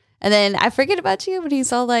 And then I forget about you, but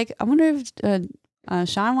he's all like, I wonder if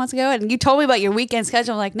Sean wants to go. And you told me about your weekend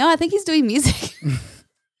schedule. I'm like, no, I think he's doing music.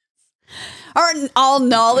 Aren't all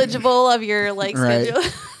knowledgeable of your like schedule.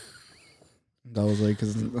 That was like,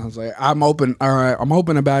 because I was like, I'm open. All right, I'm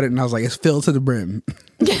open about it. And I was like, it's filled to the brim.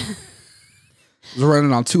 I was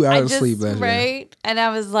running on 2 hours of sleep last year. And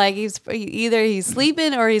I was like, either he's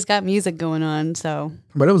sleeping or he's got music going on. So,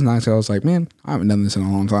 but it was nice. I was like, man, I haven't done this in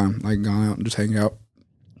a long time. Like, gone out and just hang out.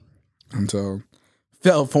 And so,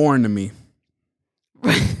 felt foreign to me.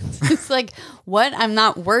 It's like, what? I'm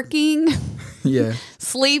not working, yeah,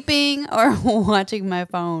 sleeping, or watching my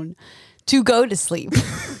phone to go to sleep.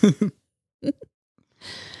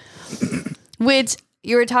 Which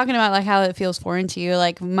you were talking about, like how it feels foreign to you.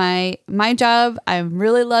 Like my job, I'm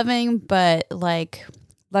really loving, but like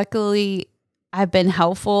luckily I've been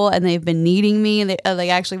helpful and they've been needing me, and they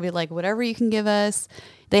actually be like, whatever you can give us.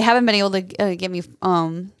 They haven't been able to get me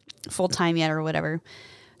full time yet or whatever.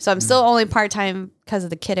 So I'm still only part time because of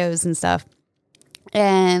the kiddos and stuff.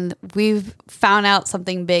 And we've found out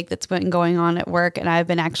something big that's been going on at work, and I've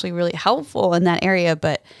been actually really helpful in that area.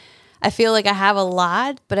 But I feel like I have a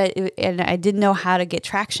lot, but I didn't know how to get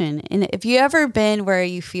traction. And if you ever been where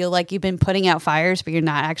you feel like you've been putting out fires, but you're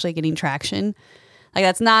not actually getting traction, like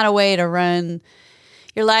that's not a way to run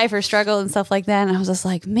your life or struggle and stuff like that. And I was just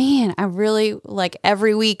like, man, I really like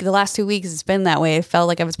every week, the last 2 weeks, it's been that way. I felt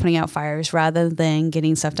like I was putting out fires rather than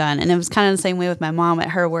getting stuff done. And it was kind of the same way with my mom at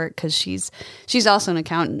her work, because she's also an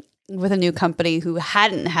accountant with a new company who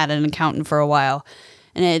hadn't had an accountant for a while.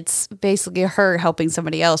 And it's basically her helping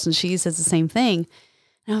somebody else. And she says the same thing.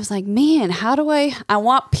 And I was like, man, how do I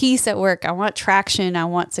want peace at work. I want traction. I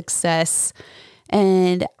want success.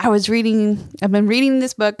 And I've been reading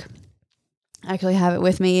this book. I actually have it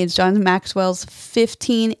with me. It's John Maxwell's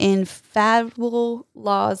 15 Infallible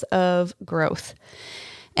Laws of Growth.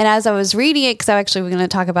 And as I was reading it, because I'm actually going to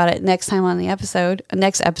talk about it next time on the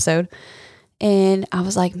next episode. And I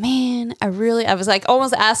was like, man, I was like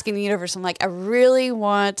almost asking the universe. I'm like, I really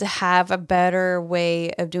want to have a better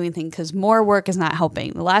way of doing things, because more work is not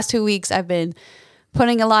helping. The last 2 weeks, I've been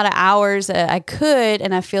putting a lot of hours that I could,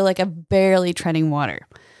 and I feel like I'm barely treading water.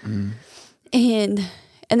 Mm.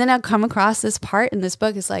 And then I'll come across this part in this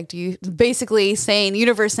book. It's like,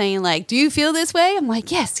 universe saying like, do you feel this way? I'm like,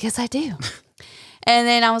 yes, I do. And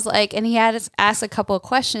then I was like, and he had asked a couple of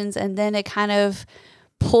questions, and then it kind of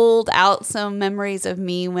pulled out some memories of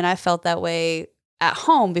me when I felt that way at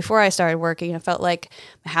home before I started working. I felt like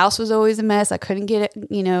my house was always a mess. I couldn't get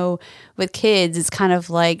it, with kids. It's kind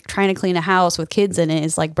of like trying to clean a house with kids in it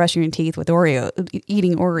is like brushing your teeth with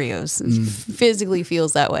eating Oreos. It physically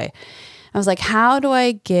feels that way. I was like, how do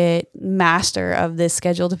I get master of this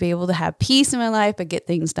schedule to be able to have peace in my life but get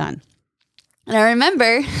things done? And I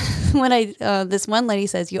remember when this one lady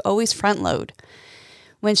says, you always front load.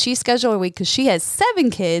 When she scheduled a week, because she has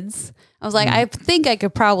 7 kids, I was like, I think I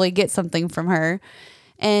could probably get something from her.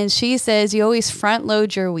 And she says, you always front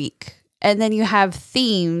load your week. And then you have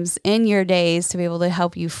themes in your days to be able to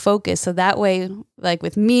help you focus. So that way, like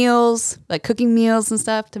with meals, like cooking meals and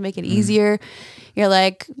stuff to make it easier, you're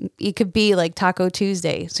like, it could be like Taco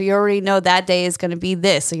Tuesday. So you already know that day is going to be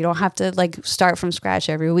this. So you don't have to like start from scratch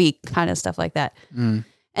every week, kind of stuff like that.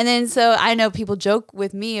 And then, so I know people joke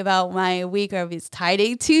with me about my week of it's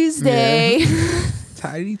Tidy Tuesday. Yeah.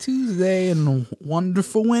 Tidy Tuesday and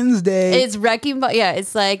Wonderful Wednesday. It's Wrecking Ball. Yeah,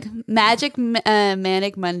 it's like Magic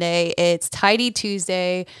Manic Monday. It's Tidy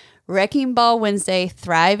Tuesday, Wrecking Ball Wednesday,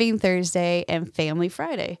 Thriving Thursday, and Family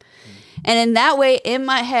Friday. And in that way, in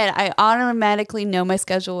my head, I automatically know my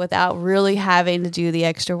schedule without really having to do the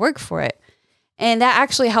extra work for it. And that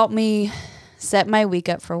actually helped me set my week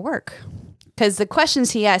up for work. Because the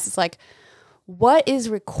questions he asked is like, what is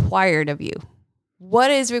required of you?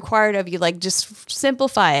 What is required of you? Like, just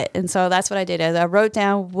simplify it. And so that's what I did. I wrote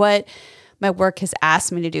down what my work has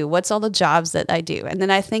asked me to do. What's all the jobs that I do? And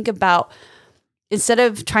then I think about, instead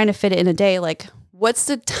of trying to fit it in a day, like, what's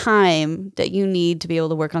the time that you need to be able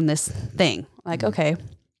to work on this thing? Like, okay,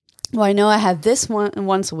 well, I know I have this one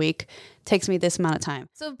once a week. It takes me this amount of time.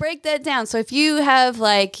 So break that down. So if you have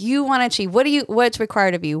like, you want to achieve, what's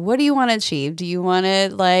required of you? What do you want to achieve? Do you want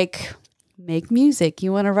to like make music?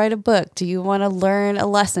 You want to write a book? Do you want to learn a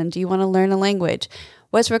lesson? Do you want to learn a language?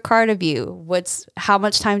 What's required of you? How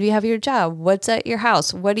much time do you have at your job? What's at your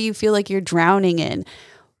house? What do you feel like you're drowning in?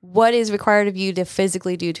 what is required of you to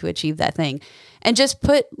physically do to achieve that thing. And just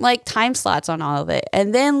put like time slots on all of it.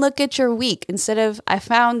 And then look at your week. I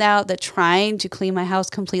found out that trying to clean my house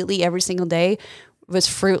completely every single day was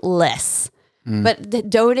fruitless. But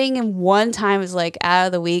doting in one time is like out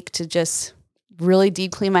of the week to just really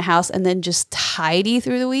deep clean my house and then just tidy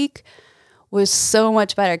through the week was so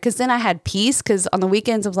much better. Because then I had peace, because on the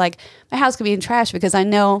weekends I was like, my house could be in trash because I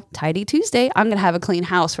know tidy Tuesday, I'm going to have a clean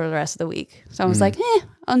house for the rest of the week. So I was like,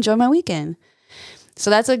 I'll enjoy my weekend. So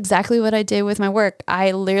that's exactly what I did with my work.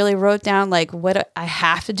 I literally wrote down like what I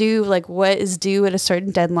have to do, like what is due at a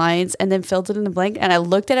certain deadlines, and then filled it in the blank. And I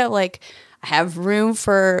looked at it like I have room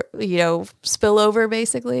for, spillover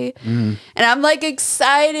basically. And I'm like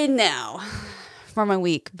excited now for my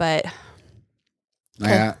week, but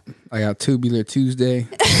I got Tubular Tuesday.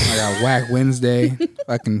 I got Whack Wednesday.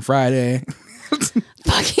 Fucking Friday.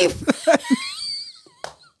 fucking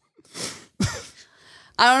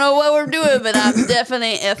I don't know what we're doing, but I'm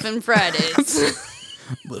definitely effing Fridays.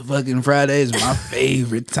 But fucking Friday is my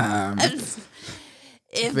favorite time. If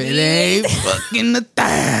it ain't fucking the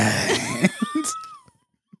time.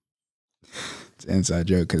 It's an inside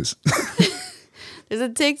joke because there's a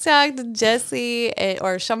TikTok that Jesse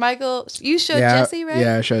or Shawn Michael. You showed Jesse, right?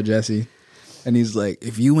 Yeah, I showed Jesse. And he's like,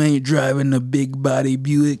 if you ain't driving a big body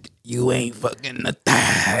Buick, you ain't fucking the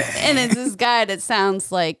thigh. And it's this guy that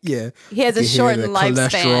sounds like he has a You shortened hear the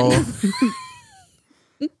lifespan.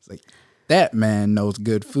 It's like, that man knows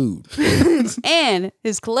good food. And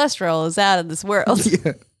his cholesterol is out of this world.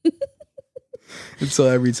 Yeah. And so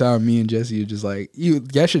every time me and Jesse are just like,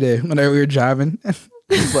 yesterday, whenever we were driving,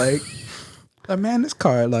 it's like, man, this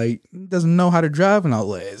car like doesn't know how to drive in all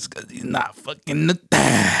ways because he's not fucking the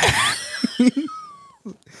thigh.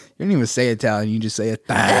 You don't even say Italian, you just say a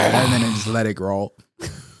thigh and then just let it roll.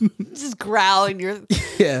 Just growl in your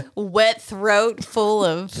wet throat full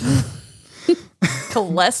of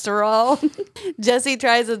cholesterol. Jesse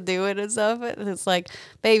tries to do it and stuff, and it's like,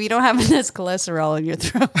 babe, you don't have enough cholesterol in your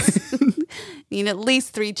throat. You need at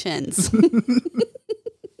least 3 chins. You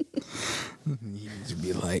need to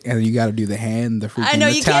be like, and you got to do the hand, the freaking I know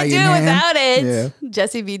you Italian can't do it hand. without it. Yeah.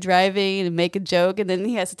 Jesse be driving and make a joke, and then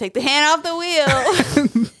he has to take the hand off the wheel.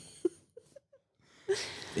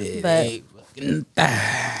 But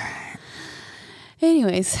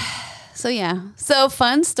anyways, so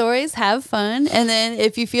fun stories, have fun, and then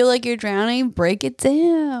if you feel like you're drowning, break it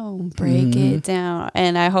down, it down.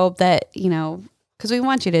 And I hope that because we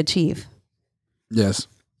want you to achieve. Yes.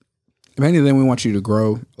 If anything, we want you to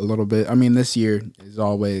grow a little bit. I mean, this year is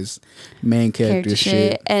always main character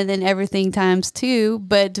shit. And then everything times 2.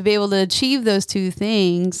 But to be able to achieve those 2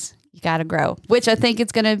 things, you got to grow. Which I think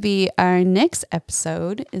it's going to be our next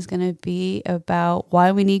episode is going to be about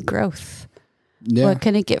why we need growth. Yeah. What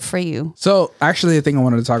can it get for you? So actually, the thing I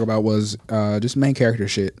wanted to talk about was just main character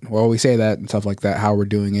shit. Well, we say that and stuff like that, how we're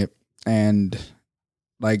doing it. And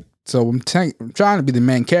like, so I'm trying to be the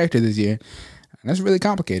main character this year. And that's really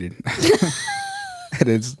complicated. And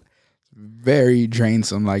it's very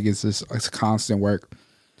drainsome. Like it's constant work.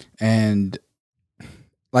 And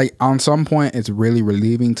like on some point it's really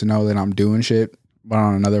relieving to know that I'm doing shit. But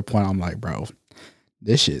on another point I'm like, bro,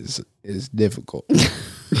 this shit is difficult.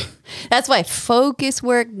 That's why focus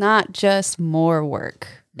work, not just more work.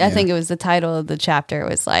 I think it was the title of the chapter. It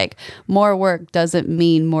was like, more work doesn't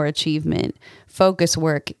mean more achievement. Focus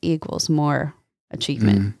work equals more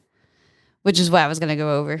achievement. Which is what I was going to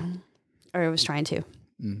go over, or I was trying to.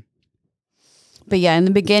 But yeah, in the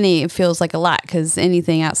beginning, it feels like a lot because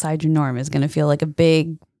anything outside your norm is going to feel like a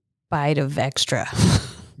big bite of extra.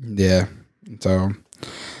 Yeah. So,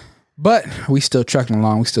 but we still trucking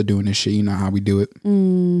along. We still doing this shit. You know how we do it.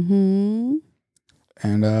 Mm-hmm.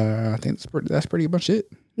 And I think that's pretty much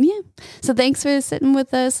it. Yeah. So thanks for sitting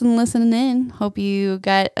with us and listening in. Hope you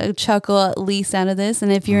got a chuckle at least out of this. And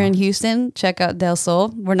if you're in Houston, check out Del Sol.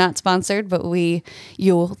 We're not sponsored, but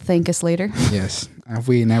you'll thank us later. Yes. If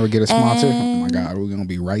we never get a sponsor, oh my God, we're going to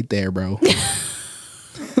be right there, bro.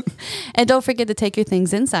 And don't forget to take your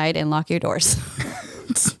things inside and lock your doors.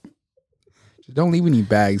 Just don't leave any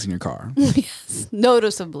bags in your car. Yes.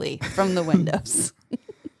 Noticeably from the windows.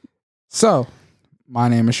 So, my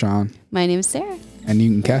name is Sean. My name is Sarah. And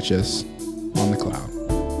you can catch us on the cloud.